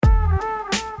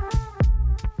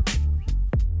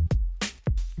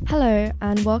Hello,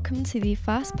 and welcome to the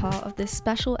first part of this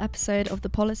special episode of the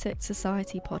PolSoc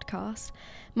Society podcast.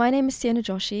 My name is Sienna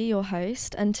Joshi, your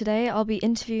host, and today I'll be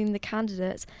interviewing the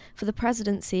candidates for the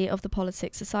presidency of the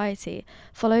PolSoc Society,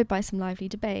 followed by some lively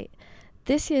debate.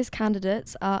 This year's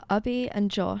candidates are Abi and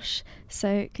Josh,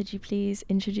 so could you please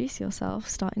introduce yourself,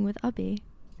 starting with Abi?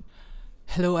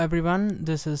 Hello everyone,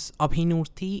 this is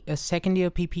Abhinurti, a second year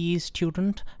PPE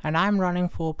student, and I'm running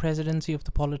for presidency of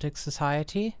the PolSoc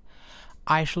Society.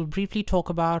 I shall briefly talk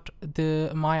about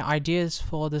my ideas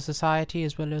for the society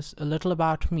as well as a little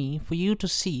about me for you to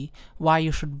see why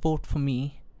you should vote for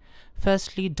me.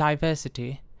 Firstly,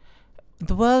 diversity.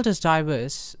 The world is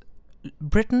diverse.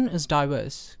 Britain is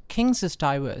diverse. Kings is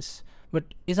diverse. But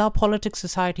is our PolSoc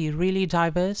society really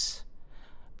diverse?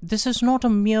 This is not a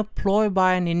mere ploy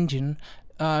by an Indian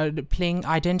playing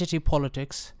identity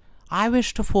politics. I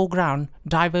wish to foreground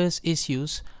diverse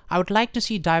issues. I would like to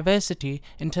see diversity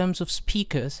in terms of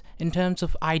speakers, in terms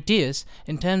of ideas,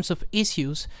 in terms of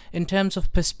issues, in terms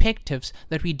of perspectives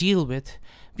that we deal with.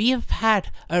 We have had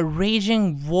a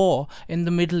raging war in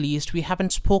the Middle East we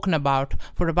haven't spoken about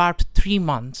for about 3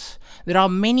 months. There are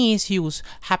many issues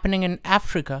happening in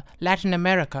Africa, Latin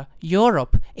America,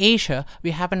 Europe, Asia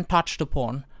we haven't touched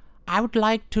upon. I would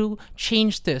like to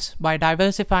change this by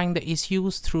diversifying the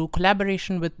issues through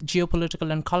collaboration with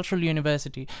geopolitical and cultural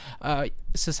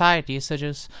societies such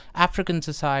as African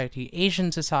society,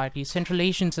 Asian society, Central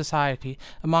Asian society,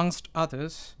 amongst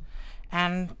others.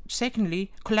 And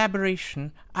secondly,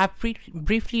 collaboration. I've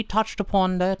briefly touched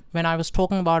upon that when I was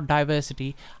talking about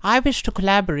diversity. I wish to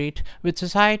collaborate with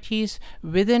societies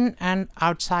within and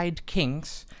outside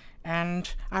Kings.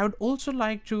 And I would also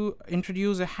like to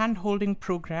introduce a hand-holding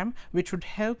program which would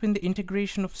help in the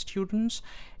integration of students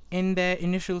in their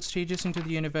initial stages into the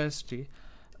university.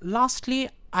 Lastly,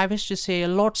 I wish to say a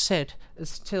lot said is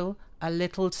still a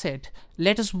little said.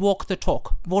 Let us walk the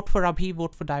talk. Vote for Abhi,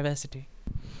 vote for diversity.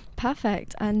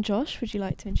 Perfect. And Josh, would you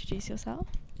like to introduce yourself?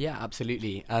 Yeah,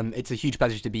 absolutely. It's a huge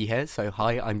pleasure to be here. So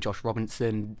hi, I'm Josh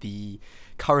Robinson, the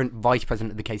current Vice President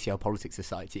of the KCL PolSoc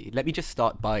Society. Let me just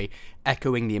start by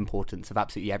echoing the importance of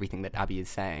absolutely everything that Abi is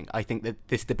saying. I think that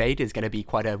this debate is going to be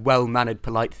quite a well-mannered,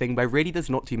 polite thing where really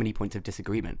there's not too many points of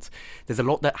disagreement. There's a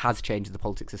lot that has changed in the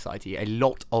PolSoc Society, a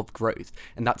lot of growth,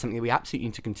 and that's something that we absolutely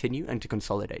need to continue and to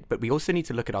consolidate. But we also need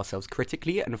to look at ourselves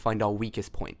critically and find our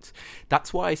weakest points.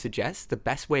 That's why I suggest the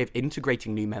best way of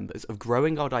integrating new members, of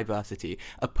growing our diversity,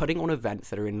 of putting on events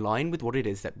that are in line with what it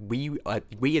is that we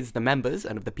as the members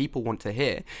and of the people want to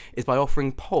hear, is by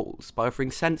offering polls, by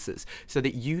offering census, so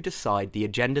that you decide the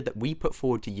agenda that we put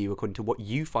forward to you according to what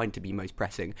you find to be most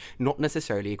pressing, not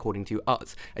necessarily according to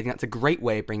us. I think that's a great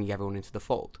way of bringing everyone into the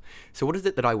fold. So what is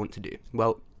it that I want to do?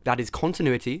 Well, that is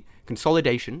continuity,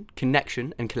 consolidation,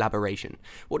 connection, and collaboration.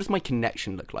 What does my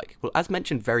connection look like? Well, as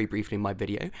mentioned very briefly in my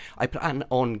video, I plan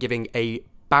on giving a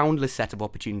boundless set of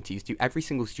opportunities to every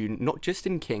single student, not just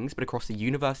in King's, but across the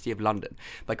University of London,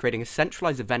 by creating a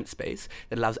centralised event space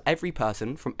that allows every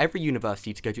person from every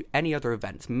university to go to any other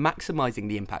events, maximising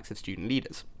the impacts of student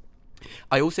leaders.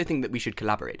 I also think that we should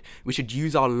collaborate. We should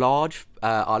use our large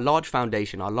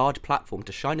foundation, our large platform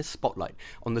to shine a spotlight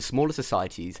on the smaller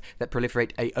societies that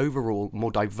proliferate a overall more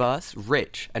diverse,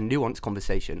 rich and nuanced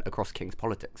conversation across King's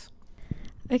politics.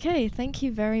 Okay, thank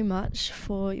you very much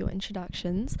for your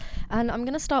introductions. And I'm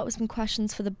going to start with some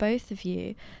questions for the both of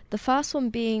you. The first one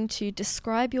being to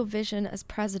describe your vision as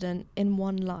president in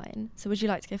one line. So would you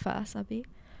like to go first, Abi?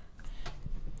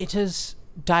 It is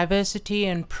diversity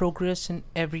and progress in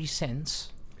every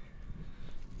sense.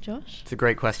 Josh? It's a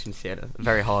great question, Sienna. A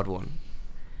very hard one.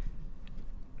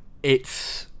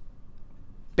 It's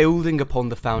building upon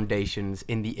the foundations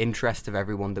in the interest of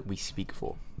everyone that we speak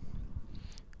for.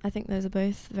 I think those are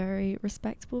both very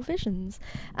respectable visions.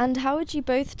 And how would you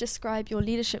both describe your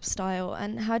leadership style,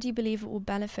 and how do you believe it will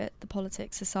benefit the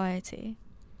PolSoc Society?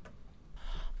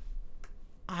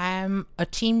 I'm a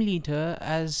team leader.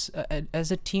 As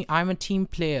a team, I'm a team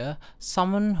player.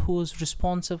 Someone who's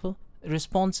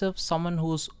responsive, someone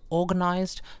who's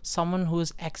organized, someone who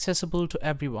is accessible to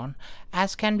everyone,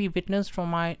 as can be witnessed from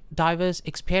my diverse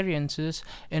experiences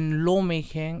in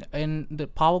lawmaking, in the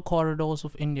power corridors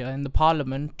of India, in the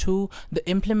parliament, to the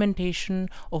implementation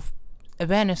of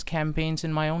awareness campaigns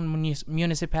in my own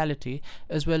municipality,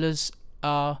 as well as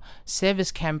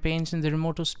service campaigns in the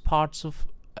remotest parts of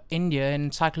India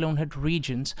in cyclone hit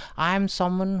regions. I am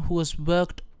someone who has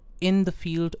worked in the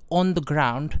field, on the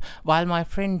ground, while my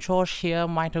friend Josh here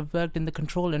might have worked in the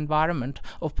controlled environment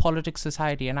of politics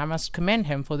society, and I must commend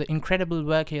him for the incredible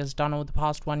work he has done over the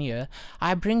past 1 year.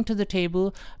 I bring to the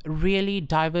table really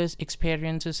diverse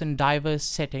experiences in diverse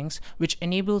settings, which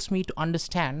enables me to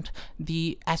understand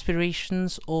the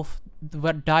aspirations of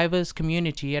the diverse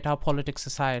community at our politics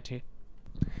society.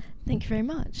 Thank you very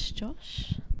much,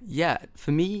 Josh. Yeah,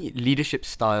 for me, leadership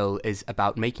style is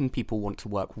about making people want to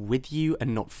work with you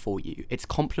and not for you. It's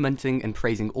complimenting and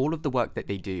praising all of the work that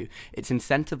they do. It's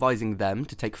incentivizing them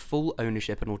to take full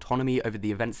ownership and autonomy over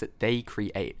the events that they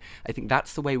create. I think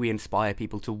that's the way we inspire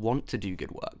people to want to do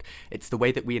good work. It's the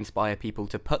way that we inspire people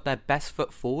to put their best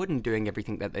foot forward and doing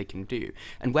everything that they can do.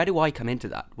 And where do I come into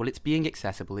that? Well, it's being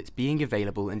accessible, it's being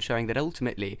available, and showing that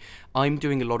ultimately I'm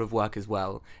doing a lot of work as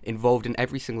well, involved in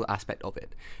every single aspect of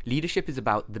it. Leadership is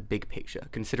about the big picture,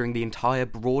 considering the entire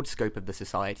broad scope of the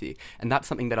society, and that's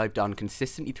something that I've done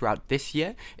consistently throughout this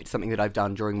year. It's something that I've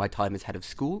done during my time as head of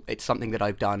school. It's something that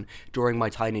I've done during my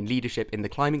time in leadership in the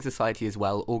climbing society as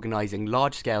well, organising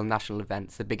large-scale national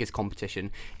events, the biggest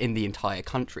competition in the entire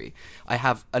country. I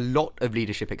have a lot of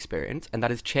leadership experience, and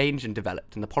that has changed and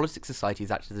developed, and the Politics Society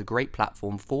has acted as a great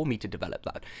platform for me to develop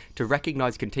that, to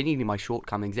recognise continually my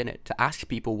shortcomings in it, to ask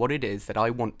people what it is that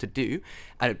I want to do,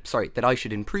 that I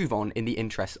should improve on in the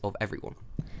interest of everyone.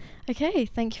 Okay,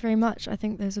 thank you very much. I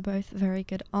think those are both very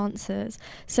good answers.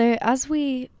 So, as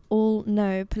we all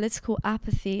know, political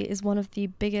apathy is one of the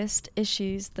biggest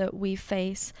issues that we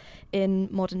face in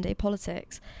modern day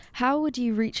politics. How would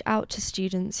you reach out to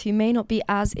students who may not be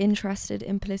as interested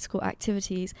in political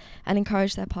activities and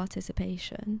encourage their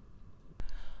participation?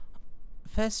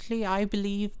 Firstly, I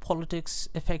believe politics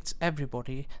affects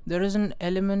everybody. There is an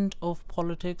element of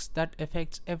politics that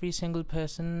affects every single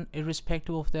person,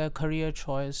 irrespective of their career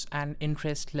choice and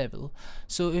interest level.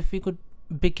 So if we could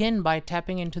begin by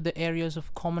tapping into the areas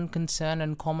of common concern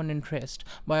and common interest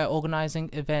by organizing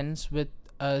events with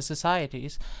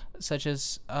societies such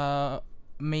as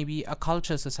maybe a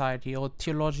culture society or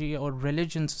theology or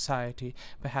religion society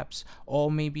perhaps, or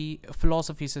maybe a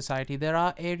philosophy society. There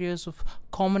are areas of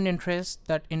common interest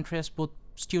that interest both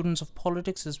students of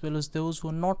politics as well as those who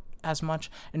are not as much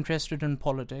interested in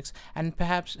politics, and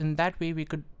perhaps in that way we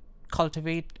could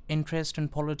cultivate interest in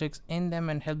politics in them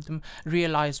and help them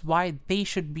realize why they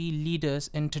should be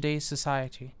leaders in today's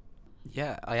society.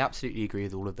 Yeah, I absolutely agree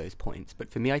with all of those points,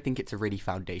 but for me I think it's a really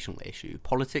foundational issue.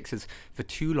 Politics has for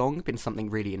too long been something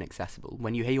really inaccessible.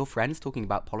 When you hear your friends talking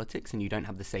about politics and you don't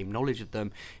have the same knowledge of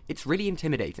them, it's really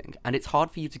intimidating, and it's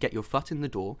hard for you to get your foot in the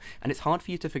door, and it's hard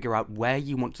for you to figure out where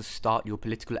you want to start your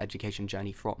political education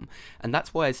journey from. And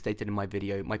that's why, as stated in my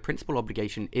video, my principal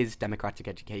obligation is democratic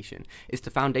education, is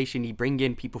to foundationally bring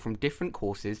in people from different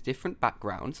courses, different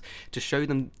backgrounds, to show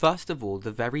them first of all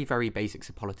the very, very basics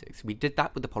of politics. We did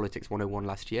that with the Politics 101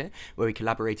 last year, where we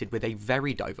collaborated with a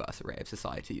very diverse array of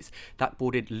societies. That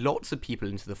boarded lots of people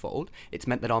into the fold. It's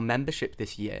meant that our membership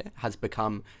this year has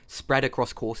become spread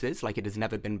across courses like it has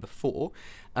never been before.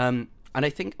 And I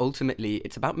think ultimately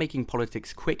it's about making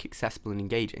politics quick, accessible and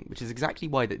engaging, which is exactly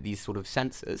why that these sort of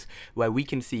sensors, where we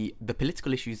can see the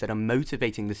political issues that are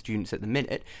motivating the students at the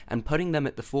minute and putting them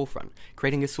at the forefront,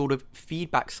 creating a sort of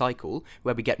feedback cycle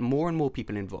where we get more and more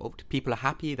people involved. People are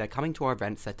happy, they're coming to our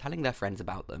events, they're telling their friends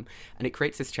about them, and it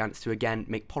creates this chance to, again,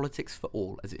 make politics for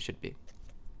all as it should be.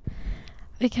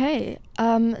 Okay,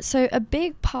 so a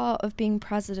big part of being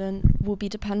president will be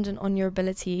dependent on your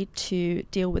ability to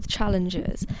deal with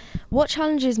challenges. What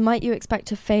challenges might you expect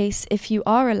to face if you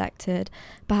are elected,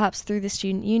 perhaps through the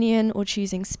student union or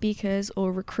choosing speakers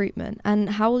or recruitment, and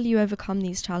how will you overcome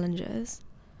these challenges?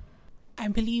 I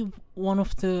believe one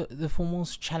of the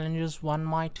foremost challenges one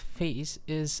might face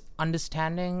is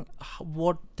understanding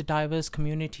what the diverse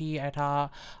community at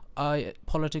our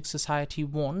politics society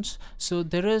wants. So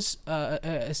there is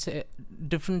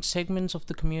different segments of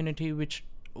the community which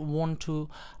want to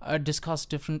discuss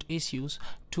different issues,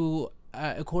 to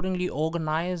accordingly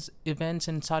organize events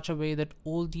in such a way that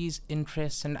all these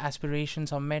interests and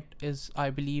aspirations are met is, I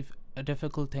believe, a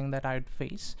difficult thing that I'd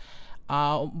face.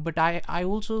 But I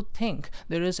also think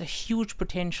there is a huge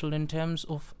potential in terms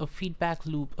of a feedback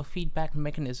loop, a feedback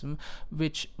mechanism,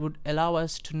 which would allow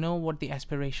us to know what the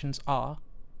aspirations are.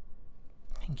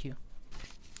 Thank you.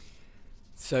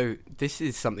 So this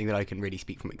is something that I can really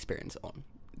speak from experience on.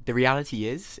 The reality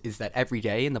is that every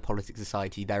day in the Politics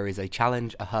Society there is a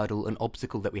challenge, a hurdle, an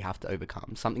obstacle that we have to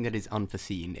overcome, something that is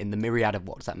unforeseen in the myriad of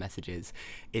WhatsApp messages,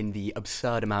 in the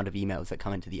absurd amount of emails that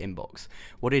come into the inbox.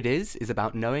 What it is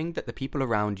about knowing that the people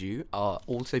around you are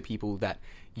also people that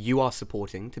you are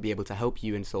supporting to be able to help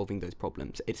you in solving those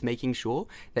problems. It's making sure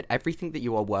that everything that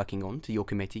you are working on to your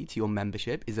committee, to your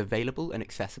membership, is available and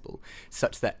accessible,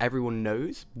 such that everyone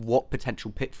knows what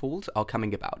potential pitfalls are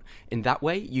coming about. In that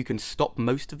way, you can stop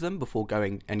most of them before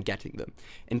going and getting them.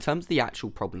 In terms of the actual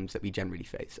problems that we generally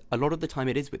face, a lot of the time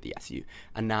it is with the SU,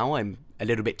 and now I'm a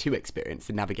little bit too experienced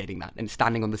in navigating that and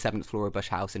standing on the 7th floor of Bush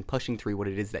House and pushing through what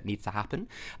it is that needs to happen.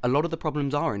 A lot of the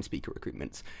problems are in speaker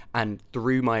recruitments, and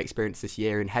through my experience this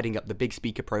year in heading up the big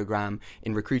speaker program,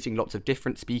 in recruiting lots of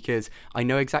different speakers, I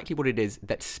know exactly what it is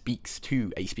that speaks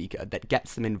to a speaker, that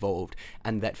gets them involved,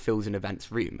 and that fills an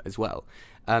event's room as well.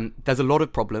 There's a lot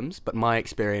of problems, but my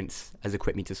experience has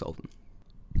equipped me to solve them.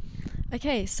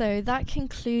 Okay, so that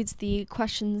concludes the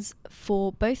questions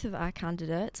for both of our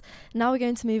candidates. Now we're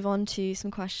going to move on to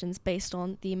some questions based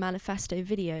on the manifesto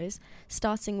videos,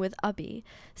 starting with Abi.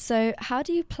 So how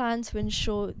do you plan to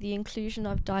ensure the inclusion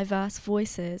of diverse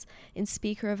voices in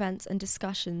speaker events and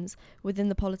discussions within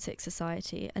the Politics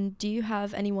Society? And do you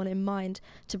have anyone in mind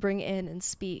to bring in and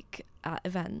speak at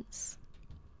events?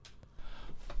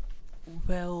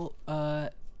 Well,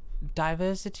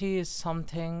 diversity is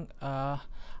something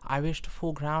I wish to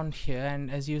foreground here, and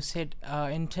as you said,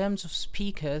 in terms of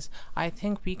speakers, I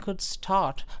think we could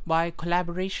start by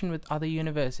collaboration with other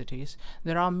universities.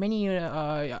 There are many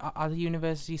other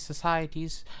university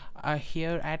societies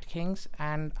here at King's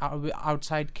and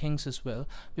outside King's as well.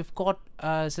 We've got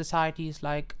societies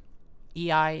like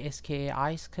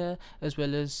EISK, as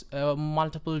well as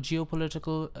multiple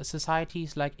geopolitical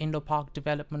societies like Indo-Pak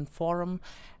Development Forum,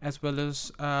 as well as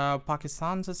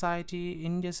Pakistan Society,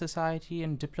 India Society,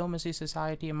 and Diplomacy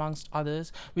Society, amongst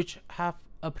others, which have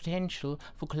a potential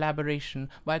for collaboration.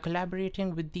 By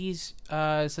collaborating with these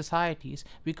societies,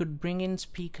 we could bring in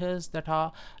speakers that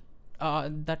are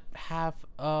that have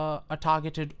a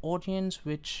targeted audience,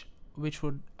 which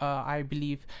would, I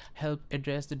believe, help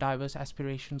address the diverse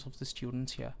aspirations of the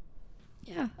students here.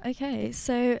 Yeah, okay.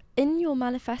 So in your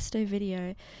manifesto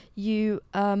video, you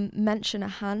mention a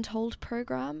handhold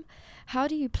program. How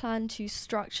do you plan to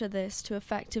structure this to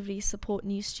effectively support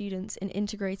new students in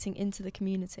integrating into the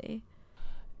community?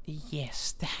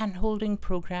 Yes, the hand-holding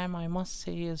program, I must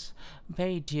say, is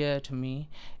very dear to me,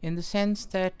 in the sense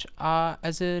that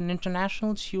as an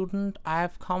international student, I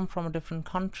have come from a different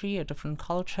country, a different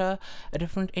culture, a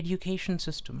different education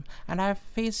system, and I've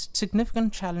faced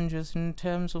significant challenges in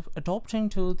terms of adapting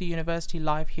to the university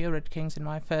life here at King's in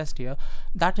my first year.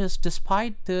 That is,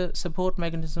 despite the support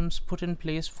mechanisms put in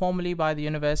place formally by the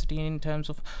university in terms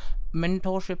of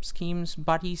mentorship schemes,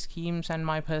 buddy schemes, and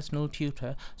my personal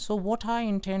tutor. So what I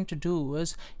intend to do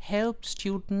is help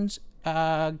students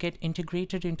get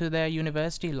integrated into their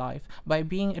university life by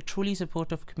being a truly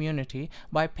supportive community,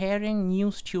 by pairing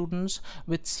new students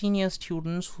with senior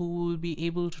students who will be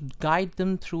able to guide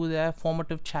them through their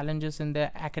formative challenges in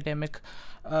their academic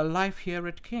life here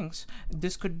at King's.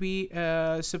 This could be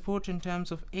support in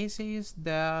terms of essays,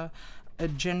 their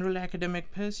general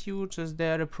academic pursuits, as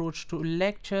their approach to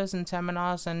lectures and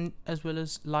seminars, and as well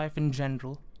as life in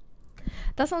general.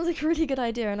 That sounds like a really good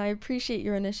idea, and I appreciate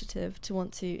your initiative to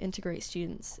want to integrate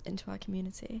students into our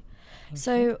community.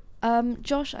 So,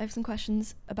 Josh, I have some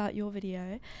questions about your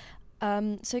video.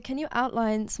 So can you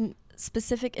outline some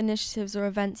specific initiatives or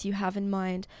events you have in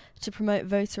mind to promote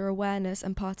voter awareness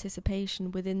and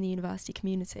participation within the university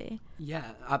community?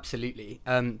 Yeah, absolutely.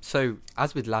 So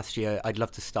as with last year, I'd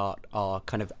love to start our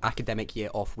kind of academic year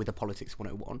off with a Politics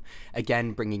 101.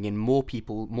 Again, bringing in more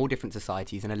people, more different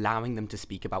societies, and allowing them to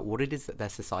speak about what it is that their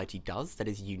society does that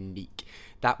is unique.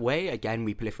 That way, again,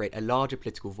 we proliferate a larger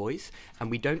political voice, and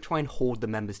we don't try and hoard the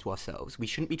members to ourselves. We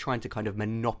shouldn't be trying to kind of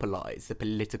monopolise the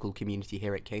political community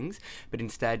here at King's, but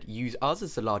instead use us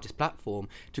as the largest platform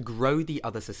to grow the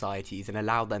other societies and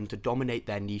allow them to dominate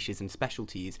their niches and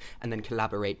specialties, and then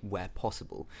collaborate where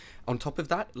possible. On top of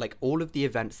that, like all of the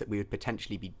events that we would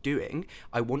potentially be doing,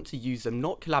 I want to use them,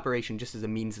 not collaboration just as a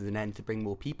means as an end to bring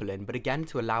more people in, but again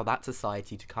to allow that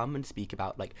society to come and speak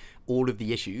about like all of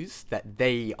the issues that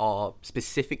they are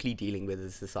specifically dealing with as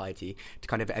a society, to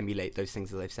kind of emulate those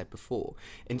things that I've said before.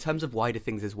 In terms of wider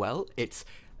things as well, it's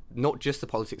not just the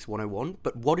Politics 101,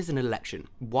 but what is an election?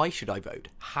 Why should I vote?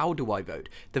 How do I vote?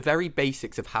 The very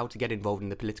basics of how to get involved in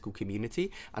the political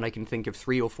community, and I can think of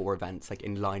 3 or 4 events like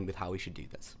in line with how we should do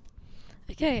this.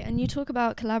 Okay, and you talk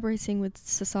about collaborating with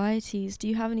societies. Do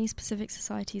you have any specific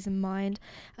societies in mind?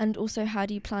 And also, how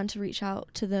do you plan to reach out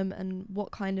to them, and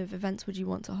what kind of events would you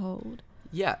want to hold?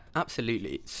 Yeah,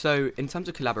 absolutely. So in terms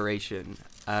of collaboration,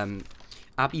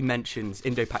 Abby mentions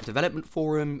Indo-Pac Development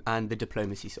Forum and the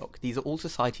Diplomacy SOC. These are all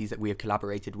societies that we have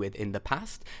collaborated with in the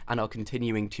past and are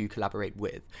continuing to collaborate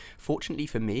with. Fortunately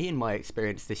for me, in my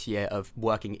experience this year of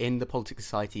working in the Politics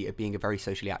Society, of being a very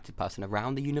socially active person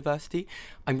around the university,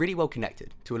 I'm really well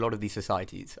connected to a lot of these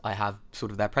societies. I have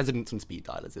sort of their presidents on speed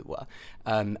dial, as it were,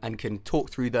 and can talk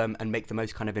through them and make the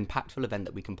most kind of impactful event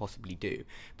that we can possibly do.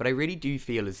 But I really do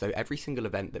feel as though every single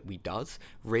event that we does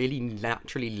really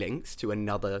naturally links to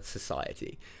another society.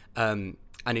 And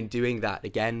in doing that,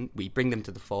 again, we bring them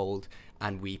to the fold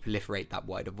and we proliferate that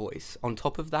wider voice. On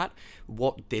top of that,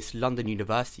 what this London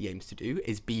University aims to do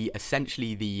is be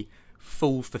essentially the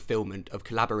full fulfillment of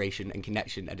collaboration and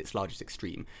connection at its largest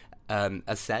extreme.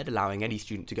 As said, allowing any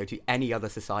student to go to any other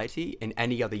society in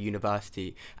any other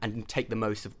university and take the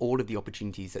most of all of the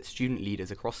opportunities that student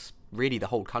leaders across really the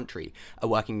whole country are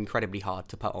working incredibly hard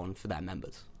to put on for their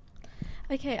members.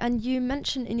 Okay, and you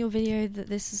mentioned in your video that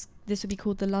this would be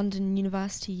called the London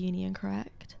University Union,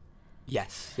 correct?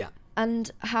 Yes, yeah. And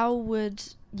how would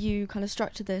you kind of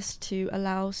structure this to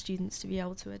allow students to be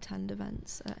able to attend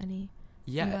events at any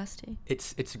university?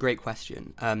 It's a great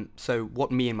question. So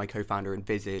what me and my co-founder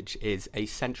envisage is a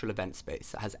central event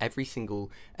space that has every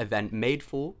single event made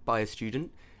by a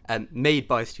student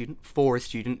for a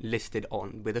student listed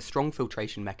on, with a strong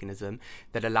filtration mechanism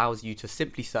that allows you to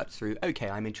simply search through, okay,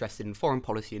 I'm interested in foreign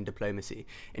policy and diplomacy.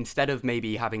 Instead of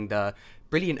maybe having the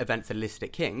brilliant events that are listed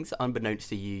at King's, unbeknownst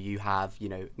to you, you have,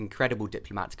 incredible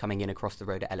diplomats coming in across the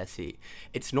road at LSE.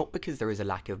 It's not because there is a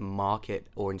lack of market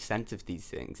or incentive to these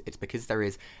things. It's because there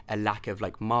is a lack of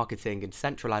marketing and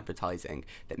central advertising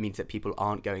that means that people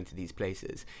aren't going to these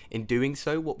places. In doing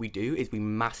so, what we do is we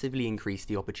massively increase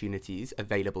the opportunities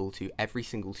available to every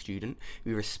single student.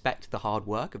 We respect the hard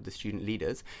work of the student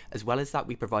leaders. As well as that,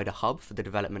 we provide a hub for the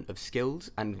development of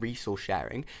skills and resource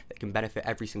sharing that can benefit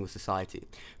every single society.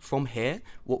 From here,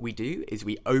 what we do is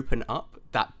we open up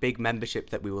that big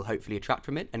membership that we will hopefully attract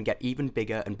from it and get even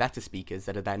bigger and better speakers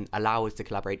that are then allow us to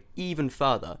collaborate even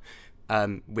further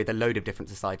with a load of different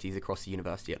societies across the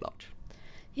university at large.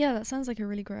 Yeah, that sounds like a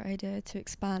really great idea to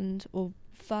expand or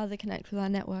further connect with our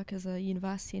network as a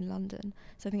university in London.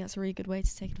 So I think that's a really good way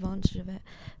to take advantage of it.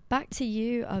 Back to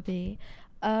you, Abby.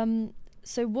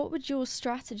 So what would your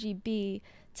strategy be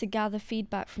to gather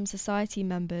feedback from society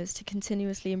members to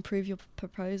continuously improve your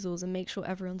proposals and make sure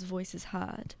everyone's voice is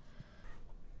heard?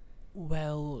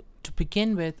 Well, to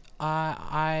begin with,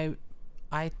 I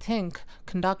think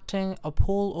conducting a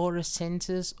poll or a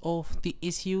census of the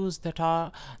issues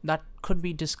that could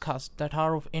be discussed, that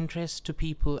are of interest to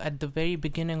people at the very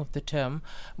beginning of the term,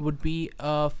 would be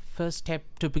a first step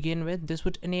to begin with. This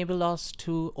would enable us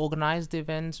to organize the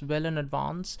events well in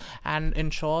advance and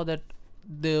ensure that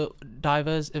the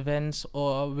diverse events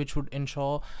which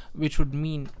would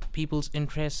mean people's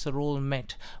interests are all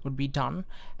met would be done.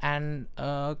 And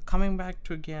coming back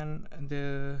to again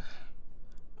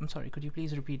I'm sorry, could you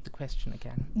please repeat the question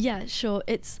again? Yeah, sure.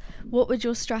 It's what would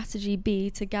your strategy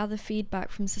be to gather feedback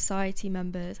from society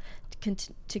members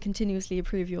to continuously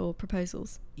improve your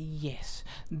proposals? Yes.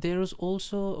 There is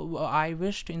also, I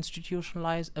wish to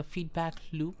institutionalize a feedback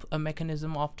loop, a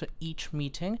mechanism after each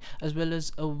meeting, as well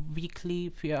as a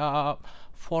weekly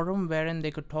forum wherein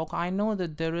they could talk. I know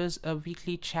that there is a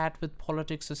weekly chat with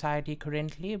Politics Society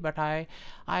currently, but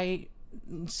I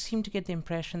seem to get the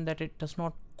impression that it does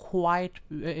not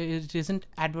it isn't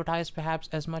advertised perhaps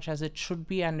as much as it should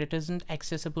be, and it isn't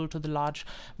accessible to the large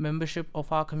membership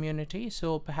of our community.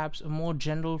 So perhaps a more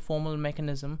general formal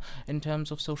mechanism in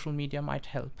terms of social media might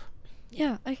help.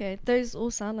 Yeah, okay. Those all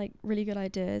sound like really good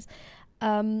ideas.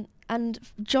 And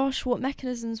Josh, what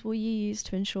mechanisms will you use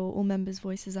to ensure all members'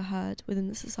 voices are heard within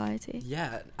the society?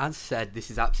 Yeah, as said,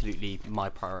 this is absolutely my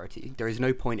priority. There is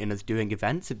no point in us doing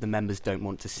events if the members don't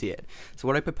want to see it. So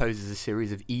what I propose is a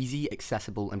series of easy,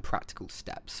 accessible and practical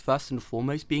steps. First and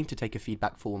foremost being to take a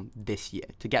feedback form this year,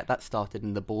 to get that started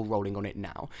and the ball rolling on it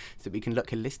now, so that we can look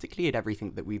holistically at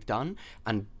everything that we've done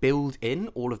and build in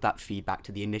all of that feedback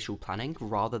to the initial planning,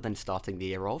 rather than starting the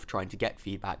year off trying to get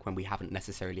feedback when we haven't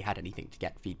necessarily had anything to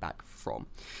get feedback from.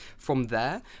 From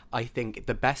there, I think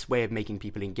the best way of making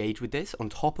people engage with this, on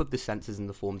top of the census and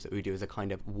the forms that we do as a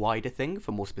kind of wider thing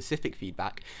for more specific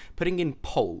feedback, putting in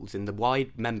polls in the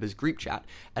wide members group chat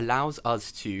allows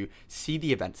us to see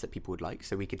the events that people would like.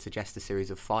 So we could suggest a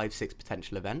series of 5-6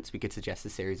 potential events. We could suggest a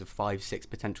series of 5-6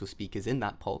 potential speakers in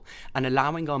that poll, and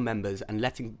allowing our members and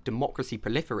letting democracy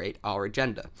proliferate our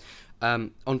agenda.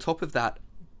 On top of that,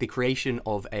 the creation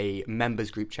of a members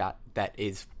group chat that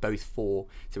is both so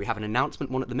we have an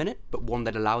announcement one at the minute, but one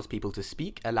that allows people to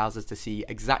speak, allows us to see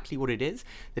exactly what it is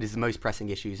that is the most pressing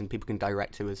issues, and people can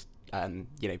direct to us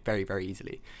very, very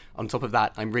easily. On top of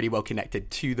that, I'm really well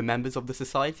connected to the members of the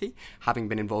society, having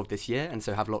been involved this year, and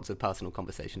so have lots of personal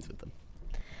conversations with them.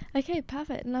 Okay,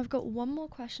 perfect. And I've got one more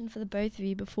question for the both of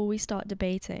you before we start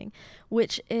debating,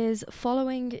 which is,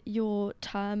 following your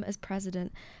term as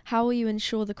president, how will you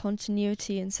ensure the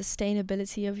continuity and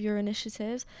sustainability of your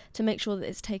initiatives to make sure that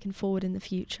it's taken forward in the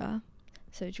future?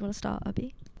 So do you want to start,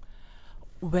 Abhi?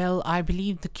 Well, I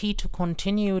believe the key to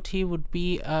continuity would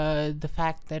be the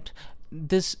fact that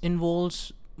this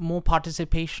involves more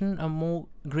participation, a more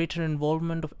greater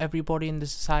involvement of everybody in the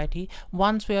society.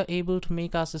 Once we are able to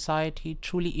make our society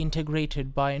truly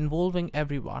integrated by involving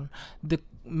everyone, the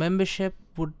membership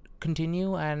would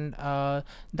continue, and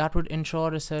that would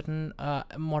ensure a certain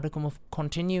modicum of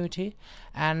continuity,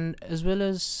 and as well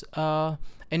as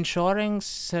ensuring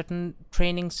certain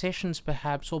training sessions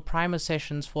perhaps, or primer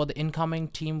sessions for the incoming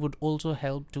team would also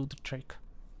help do the trick.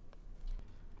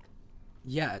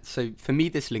 Yeah, so for me,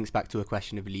 this links back to a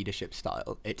question of leadership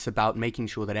style. It's about making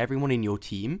sure that everyone in your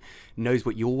team knows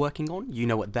what you're working on, you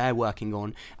know what they're working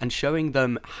on, and showing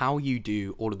them how you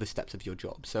do all of the steps of your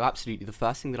job. So absolutely, the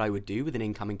first thing that I would do with an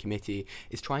incoming committee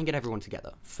is try and get everyone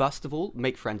together. First of all,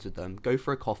 make friends with them, go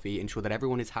for a coffee, ensure that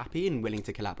everyone is happy and willing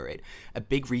to collaborate. A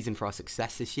big reason for our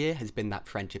success this year has been that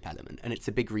friendship element, and it's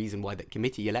a big reason why the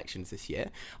committee elections this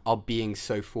year are being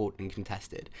so fraught and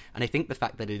contested. And I think the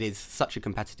fact that it is such a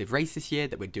competitive race this year,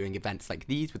 that we're doing events like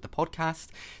these with the podcast,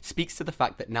 speaks to the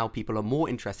fact that now people are more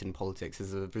interested in politics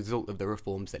as a result of the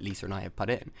reforms that Lisa and I have put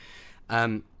in.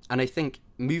 And I think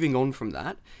moving on from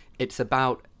that, it's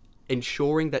about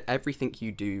ensuring that everything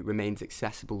you do remains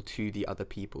accessible to the other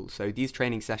people. So these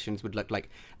training sessions would look like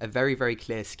a very, very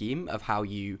clear scheme of how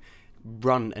you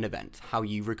run an event, how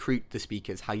you recruit the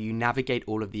speakers, how you navigate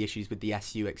all of the issues with the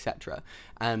SU, etc.,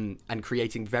 and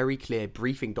creating very clear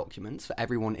briefing documents for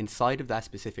everyone inside of their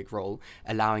specific role,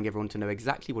 allowing everyone to know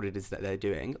exactly what it is that they're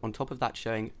doing. On top of that,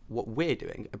 showing what we're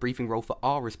doing, a briefing role for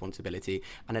our responsibility,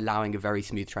 and allowing a very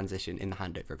smooth transition in the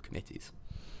handover of committees.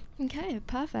 Okay,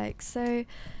 perfect. So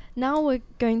now we're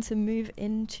going to move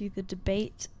into the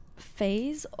debate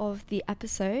phase of the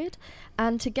episode,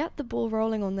 and to get the ball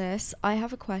rolling on this, I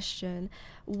have a question.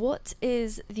 What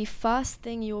is the first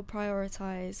thing you'll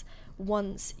prioritize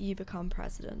once you become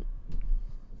president?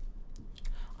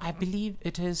 I believe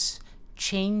it is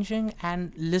changing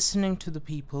and listening to the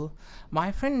people.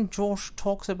 My friend Josh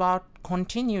talks about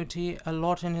continuity a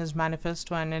lot in his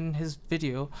manifesto and in his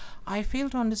video. I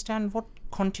fail to understand what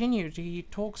continuity he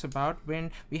talks about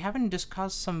when we haven't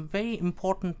discussed some very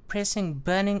important, pressing,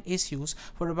 burning issues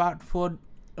for a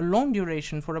long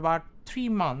duration, for about 3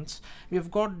 months.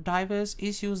 We've got diverse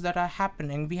issues that are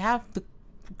happening. We have the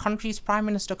country's prime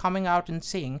minister coming out and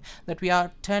saying that we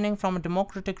are turning from a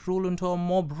democratic rule into a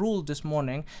mob rule this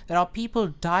morning. There are people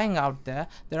dying out there.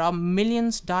 There are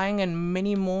millions dying and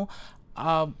many more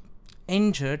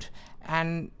injured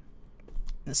and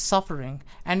suffering,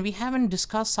 and we haven't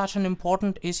discussed such an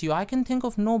important issue. I can think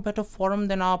of no better forum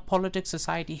than our politics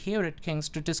society here at King's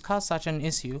to discuss such an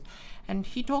issue. And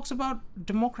he talks about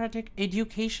democratic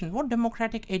education. What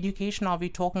democratic education are we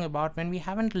talking about when we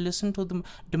haven't listened to the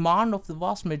demand of the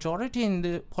vast majority in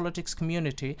the politics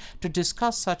community to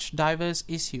discuss such diverse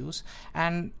issues?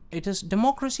 And it is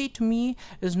democracy, to me,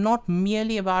 is not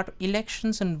merely about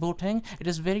elections and voting. It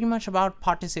is very much about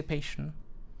participation.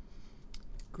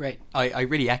 Great. I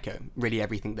really echo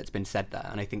everything that's been said there.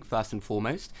 And I think first and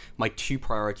foremost, my 2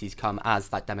 priorities come as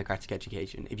that democratic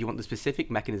education. If you want the specific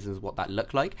mechanisms of what that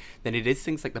look like, then it is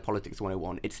things like the Politics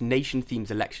 101. It's nation themes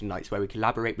election nights where we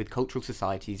collaborate with cultural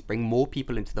societies, bring more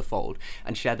people into the fold,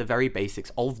 and share the very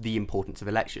basics of the importance of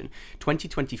election.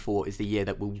 2024 is the year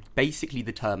that will basically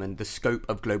determine the scope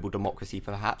of global democracy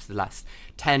for perhaps the last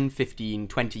 10, 15,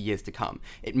 20 years to come.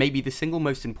 It may be the single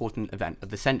most important event of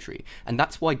the century. And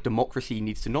that's why democracy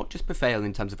needs to not just prevail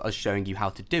in terms of us showing you how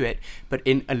to do it, but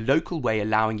in a local way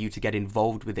allowing you to get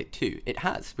involved with it too. It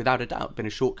has, without a doubt, been a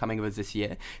shortcoming of us this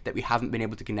year that we haven't been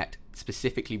able to connect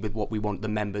specifically with what we want the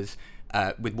members,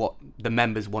 with what the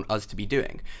members want us to be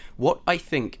doing. What I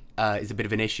think is a bit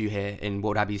of an issue here in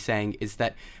what Abby's saying is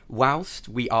that whilst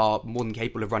we are more than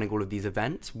capable of running all of these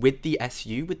events, with the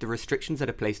SU, with the restrictions that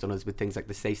are placed on us with things like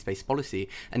the safe space policy,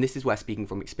 and this is where speaking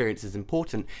from experience is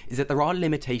important, is that there are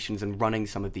limitations in running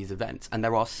some of these events, and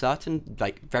there are certain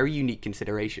very unique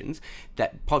considerations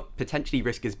that potentially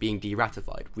risk us being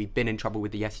de-ratified. We've been in trouble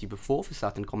with the SU before for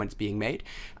certain comments being made,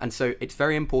 and so it's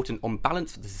very important on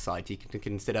balance for the society to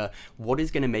consider what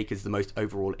is going to make us the most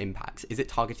overall impact? Is it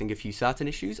targeting a few certain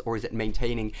issues, or is it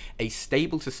maintaining a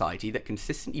stable society that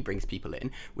consistently brings people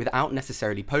in without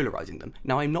necessarily polarizing them?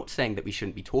 Now, I'm not saying that we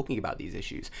shouldn't be talking about these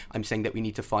issues. I'm saying that we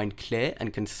need to find clear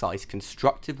and concise,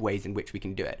 constructive ways in which we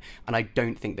can do it. And I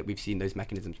don't think that we've seen those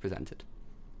mechanisms presented.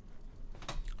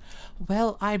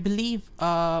 Well, I believe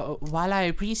while I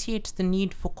appreciate the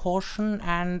need for caution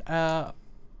and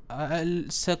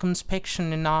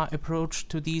circumspection in our approach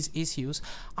to these issues,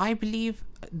 I believe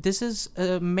this is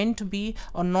meant to be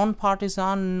a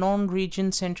non-partisan,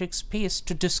 non-region-centric space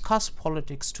to discuss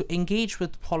politics, to engage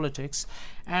with politics.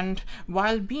 And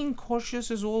while being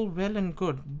cautious is all well and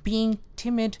good, being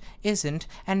timid isn't,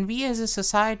 and we as a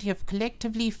society have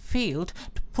collectively failed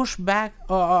to push back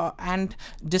and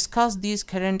discuss these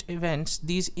current events,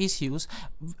 these issues.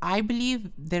 I believe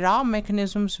there are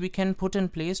mechanisms we can put in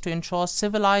place to ensure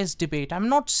civilized debate. I'm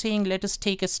not saying let us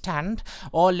take a stand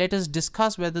or let us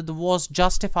discuss whether the war's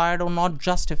justified or not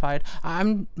justified.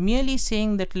 I'm merely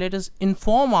saying that let us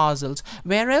inform ourselves.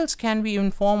 Where else can we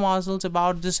inform ourselves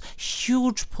about this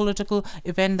huge political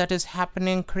event that is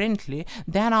happening currently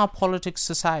than our politics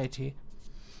society?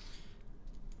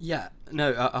 Yeah,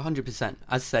 no, 100%.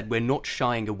 As said, we're not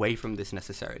shying away from this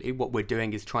necessarily. What we're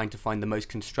doing is trying to find the most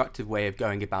constructive way of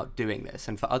going about doing this.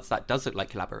 And for us, that does look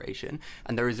like collaboration.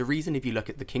 And there is a reason, if you look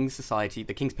at the King's Society,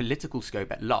 the King's political scope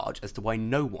at large, as to why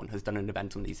no one has done an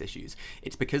event on these issues.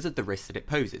 It's because of the risks that it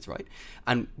poses, right?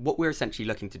 And what we're essentially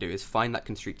looking to do is find that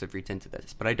constructive route into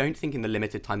this. But I don't think in the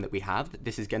limited time that we have, that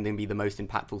this is going to be the most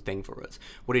impactful thing for us.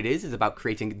 What it is about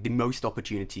creating the most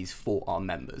opportunities for our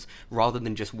members, rather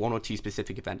than just one or two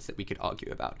specific events that we could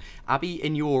argue about. Abby,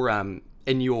 in your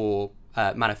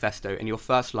manifesto, in your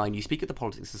first line, you speak of the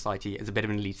Politics Society as a bit of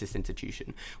an elitist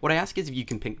institution. What I ask is if you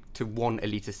can pick to one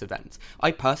elitist event.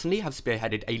 I personally have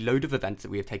spearheaded a load of events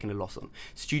that we have taken a loss on.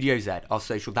 Studio Z, our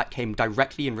social, that came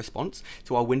directly in response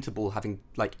to our winter ball having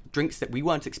drinks that we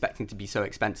weren't expecting to be so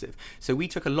expensive. So we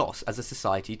took a loss as a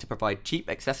society to provide cheap,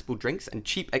 accessible drinks and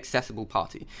cheap, accessible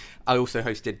party. I also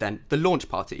hosted then the launch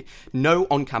party. No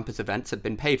on-campus events have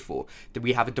been paid for.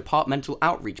 We have a departmental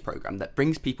outreach program that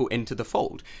brings people into the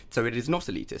fold. So it is not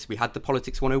elitist. We had the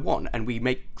Politics 101, and we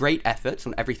make great efforts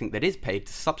on everything that is paid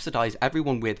to subsidise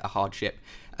everyone with a hardship,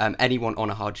 anyone on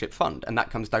a hardship fund, and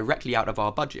that comes directly out of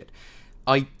our budget.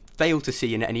 I fail to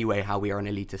see in any way how we are an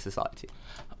elitist society.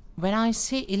 When I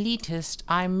say elitist,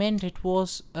 I meant it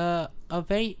was a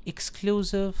very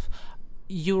exclusive,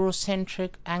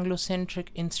 Eurocentric, Anglocentric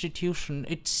institution.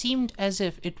 It seemed as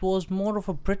if it was more of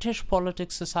a British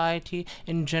politics society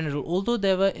in general, although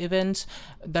there were events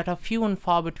that are few and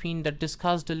far between that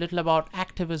discussed a little about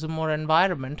activism or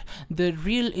environment. The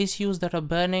real issues that are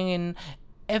burning in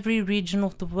every region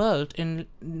of the world, in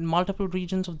multiple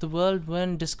regions of the world,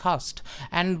 weren't discussed.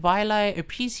 And while I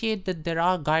appreciate that there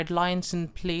are guidelines in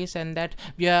place and that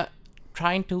we are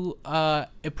trying to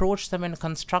approach them in a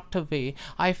constructive way,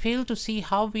 I fail to see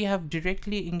how we have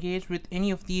directly engaged with any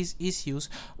of these issues.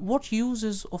 What use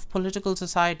is of political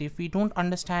society if we don't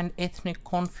understand ethnic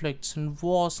conflicts and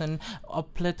wars and a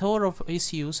plethora of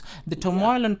issues? The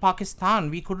turmoil in Pakistan,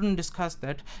 we couldn't discuss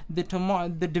that.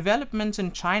 The developments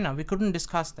in China, we couldn't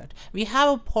discuss that. We have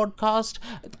a podcast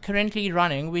currently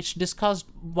running which discussed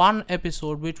one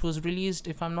episode which was released,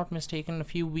 if I'm not mistaken, a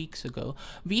few weeks ago.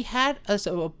 We had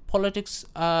a politics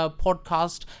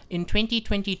podcast in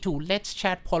 2022, Let's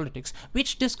Chat Politics,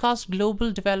 which discussed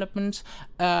global developments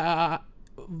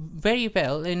very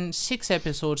well in 6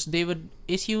 episodes. They were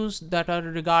issues that are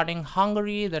regarding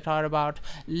Hungary, that are about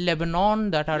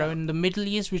Lebanon, that are in the Middle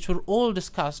East, which were all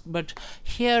discussed. But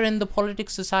here in the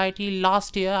Politics Society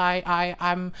last year,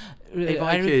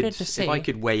 If I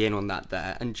could weigh in on that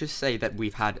there and just say that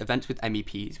we've had events with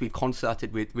MEPs,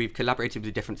 we've collaborated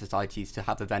with different societies to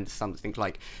have events, something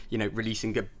like,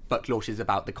 releasing book launches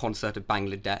about the concert of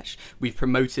Bangladesh. We've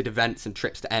promoted events and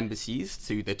trips to embassies,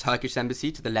 to the Turkish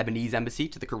embassy, to the Lebanese embassy,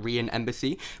 to the Korean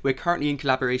embassy. We're currently in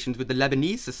collaborations with the Lebanese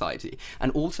Society.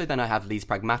 And also then I have these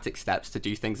pragmatic steps to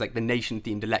do things like the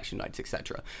nation-themed election nights,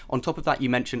 etc. On top of that, you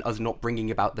mentioned us not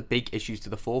bringing about the big issues to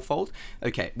the forefold.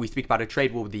 Okay, we speak about a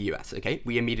trade war with the US. Okay,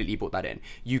 we immediately brought that in.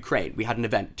 Ukraine, we had an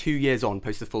event 2 years on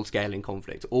post the full-scaling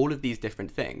conflict. All of these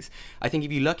different things. I think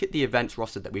if you look at the events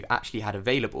roster that we've actually had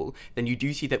available, then you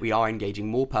do see that we are engaging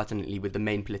more pertinently with the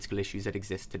main political issues that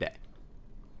exist today.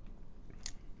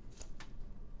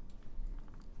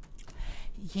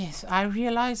 Yes, I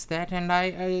realize that, and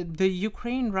the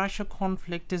Ukraine-Russia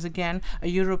conflict is again a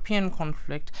European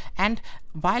conflict, and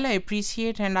while I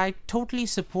appreciate and I totally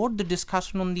support the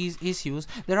discussion on these issues,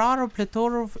 there are a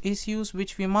plethora of issues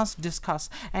which we must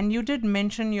discuss, and you did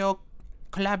mention your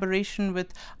collaboration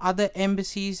with other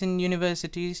embassies and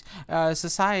universities,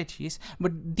 societies,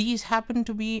 but these happen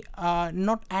to be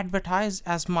not advertised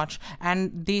as much,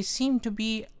 and they seem to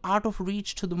be out of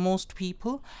reach to the most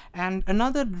people. And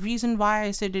another reason why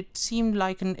I said it seemed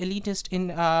like an elitist in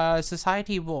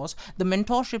society was the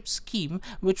mentorship scheme,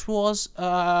 which was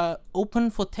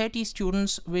open for 30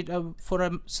 students with for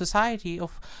a society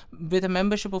with a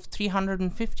membership of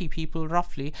 350 people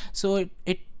roughly. So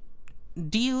it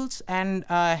deals and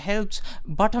helps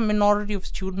but a minority of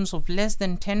students of less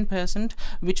than 10%,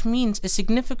 which means a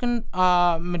significant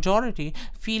majority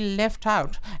feel left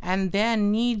out, and their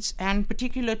needs and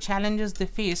particular challenges they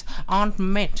face aren't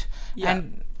met. Yeah.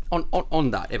 And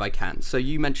on that, if I can. So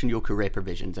you mentioned your career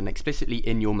provisions, and explicitly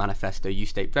in your manifesto, you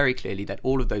state very clearly that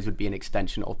all of those would be an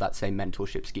extension of that same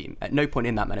mentorship scheme. At no point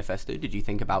in that manifesto did you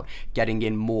think about getting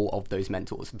in more of those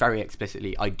mentors. Very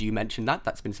explicitly, I do mention that.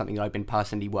 That's been something that I've been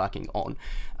personally working on.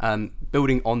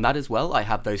 Building on that as well, I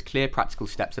have those clear practical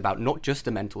steps about not just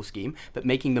a mentor scheme, but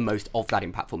making the most of that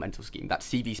impactful mentor scheme, that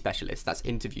CV specialist, that's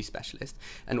interview specialist,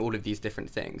 and all of these different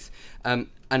things.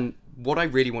 And what I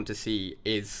really want to see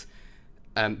is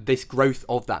this growth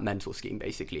of that mentor scheme,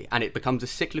 basically, and it becomes a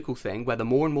cyclical thing where the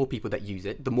more and more people that use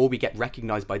it, the more we get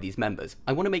recognized by these members.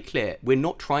 I want to make clear, we're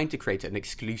not trying to create an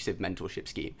exclusive mentorship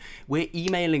scheme. We're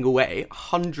emailing away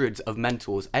hundreds of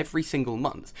mentors every single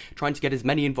month, trying to get as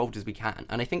many involved as we can.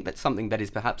 And I think that's something that is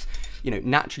perhaps,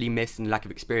 naturally missed in lack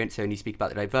of experience here, and you speak about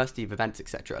the diversity of events,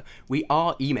 etc. We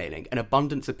are emailing an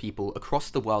abundance of people across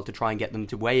the world to try and get them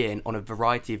to weigh in on a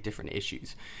variety of different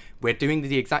issues. We're doing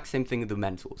the exact same thing with the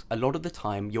mentors. A lot of the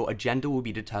time, your agenda will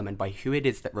be determined by who it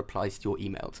is that replies to your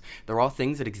emails. There are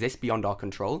things that exist beyond our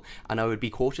control, and I would be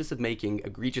cautious of making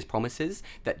egregious promises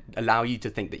that allow you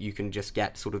to think that you can just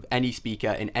get sort of any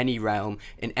speaker in any realm,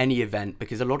 in any event,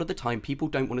 because a lot of the time, people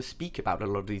don't want to speak about a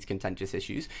lot of these contentious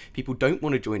issues. People don't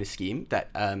want to join a scheme that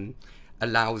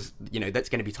allows, that's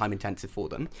going to be time intensive for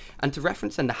them. And to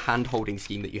reference then the hand-holding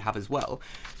scheme that you have as well,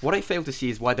 what I fail to see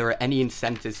is why there are any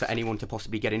incentives for anyone to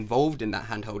possibly get involved in that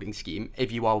hand-holding scheme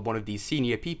if you are one of these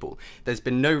senior people. There's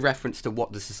been no reference to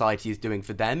what the society is doing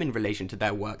for them in relation to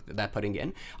their work that they're putting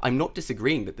in. I'm not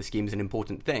disagreeing that the scheme is an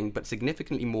important thing, but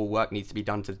significantly more work needs to be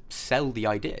done to sell the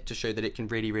idea, to show that it can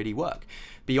really, really work.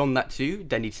 Beyond that too,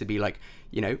 there needs to be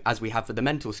as we have for the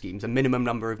mentor schemes, a minimum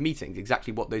number of meetings,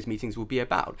 exactly what those meetings will be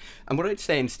about. And what I'd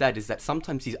say instead is that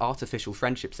sometimes these artificial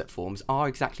friendships that forms are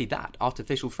exactly that,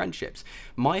 artificial friendships.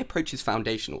 My approach is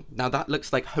foundational. Now that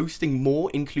looks like hosting more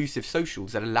inclusive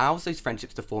socials that allows those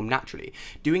friendships to form naturally,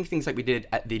 doing things like we did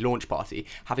at the launch party,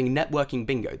 having networking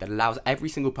bingo that allows every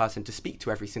single person to speak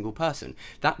to every single person.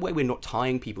 That way we're not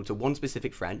tying people to one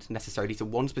specific friend, necessarily to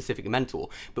one specific mentor,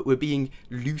 but we're being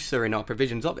looser in our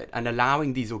provisions of it and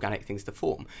allowing these organic things to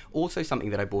form. Also,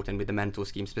 something that I brought in with the mentor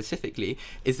scheme specifically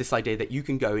is this idea that you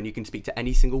can go and you can speak to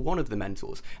any single one of the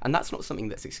mentors, and that's not something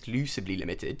that's exclusively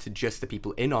limited to just the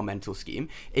people in our mentor scheme.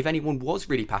 If anyone was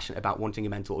really passionate about wanting a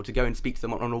mentor, to go and speak to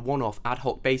them on a one-off ad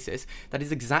hoc basis, that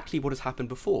is exactly what has happened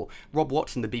before. Rob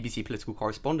Watson, the BBC political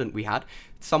correspondent we had,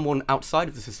 someone outside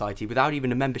of the society without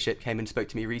even a membership came and spoke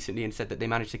to me recently and said that they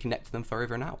managed to connect to them for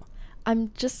over an hour.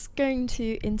 I'm just going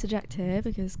to interject here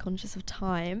because conscious of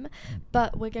time,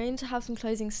 but we're going to have some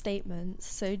closing statements.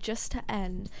 So just to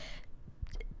end,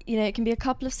 it can be a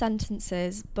couple of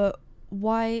sentences, but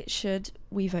why should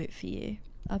we vote for you?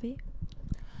 Abhi?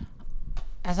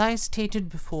 As I stated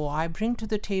before, I bring to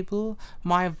the table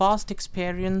my vast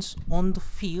experience on the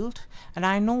field, and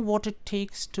I know what it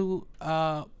takes to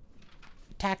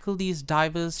tackle these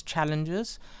diverse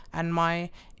challenges, and my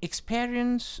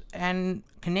experience and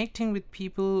connecting with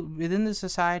people within the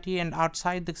society and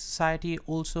outside the society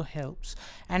also helps.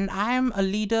 And I am a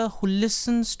leader who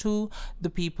listens to the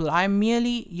people. I am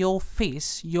merely your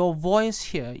face, your voice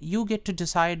here. You get to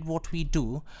decide what we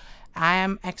do. I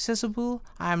am accessible,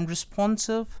 I am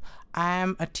responsive, I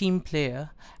am a team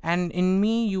player, and in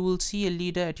me you will see a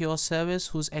leader at your service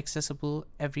who's accessible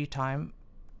every time,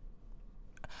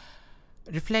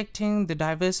 reflecting the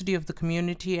diversity of the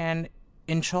community and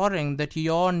ensuring that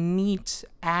your needs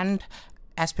and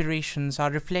aspirations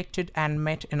are reflected and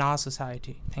met in our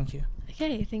society. Thank you.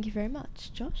 Okay, thank you very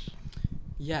much. Josh?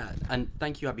 Yeah, and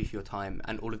thank you, Abby, for your time.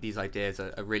 And all of these ideas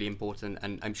are really important,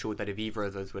 and I'm sure that if either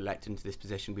of us were elected into this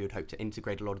position, we would hope to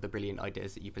integrate a lot of the brilliant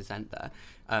ideas that you present there.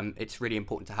 It's really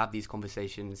important to have these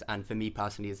conversations, and for me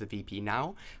personally as a VP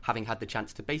now, having had the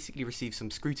chance to basically receive some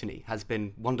scrutiny has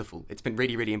been wonderful. It's been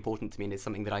really, really important to me, and it's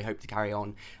something that I hope to carry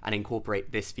on and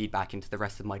incorporate this feedback into the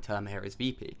rest of my term here as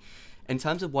VP. In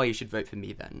terms of why you should vote for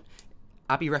me then,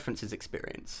 Abby references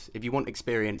experience. If you want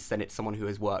experience, then it's someone who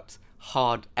has worked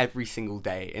hard every single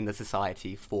day in the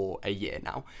society for a year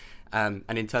now. And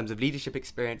in terms of leadership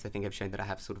experience, I think I've shown that I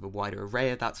have sort of a wider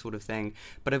array of that sort of thing.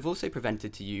 But I've also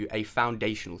presented to you a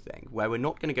foundational thing where we're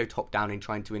not going to go top down in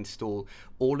trying to install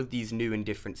all of these new and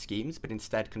different schemes, but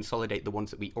instead consolidate the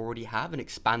ones that we already have and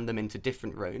expand them into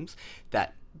different realms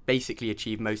that basically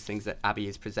achieve most things that Abby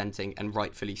is presenting, and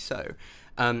rightfully so.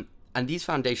 And these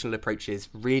foundational approaches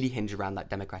really hinge around that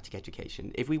democratic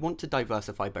education. If we want to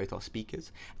diversify both our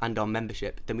speakers and our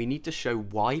membership, then we need to show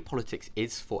why politics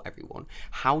is for everyone,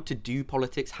 how to do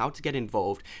politics, how to get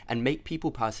involved, and make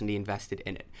people personally invested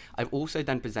in it. I've also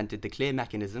then presented the clear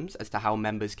mechanisms as to how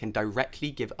members can directly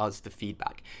give us the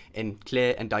feedback in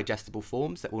clear and digestible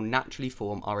forms that will naturally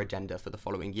form our agenda for the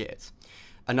following years.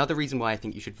 Another reason why I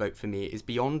think you should vote for me is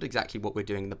beyond exactly what we're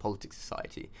doing in the Politics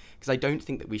Society, because I don't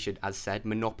think that we should, as said,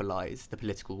 monopolise the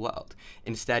political world.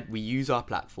 Instead, we use our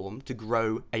platform to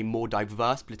grow a more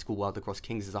diverse political world across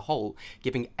King's as a whole,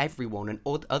 giving everyone and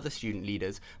other student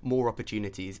leaders more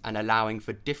opportunities and allowing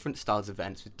for different styles of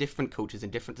events with different cultures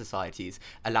and different societies,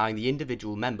 allowing the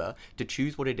individual member to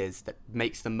choose what it is that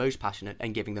makes them most passionate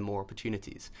and giving them more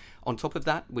opportunities. On top of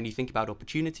that, when you think about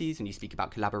opportunities and you speak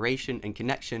about collaboration and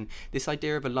connection, this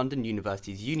idea of a London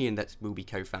Universities Union that will be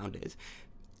co-founded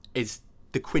is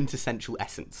the quintessential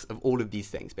essence of all of these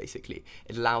things, basically.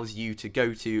 It allows you to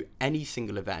go to any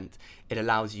single event, it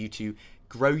allows you to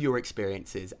grow your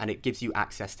experiences, and it gives you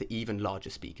access to even larger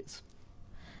speakers.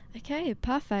 Okay,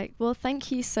 perfect. Well,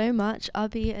 thank you so much,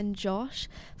 Abby and Josh,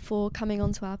 for coming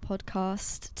onto our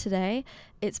podcast today.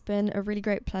 It's been a really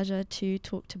great pleasure to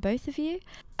talk to both of you.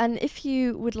 And if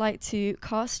you would like to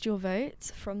cast your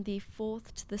vote from the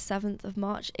 4th to the 7th of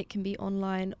March, it can be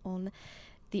online on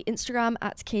the Instagram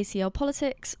at KCL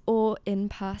Politics or in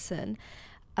person.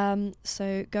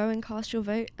 So go and cast your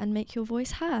vote and make your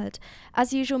voice heard.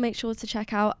 As usual, make sure to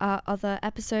check out our other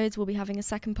episodes. We'll be having a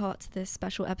second part to this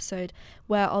special episode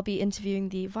where I'll be interviewing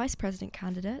the Vice President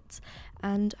candidates,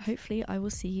 and hopefully I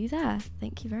will see you there.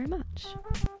 Thank you very much.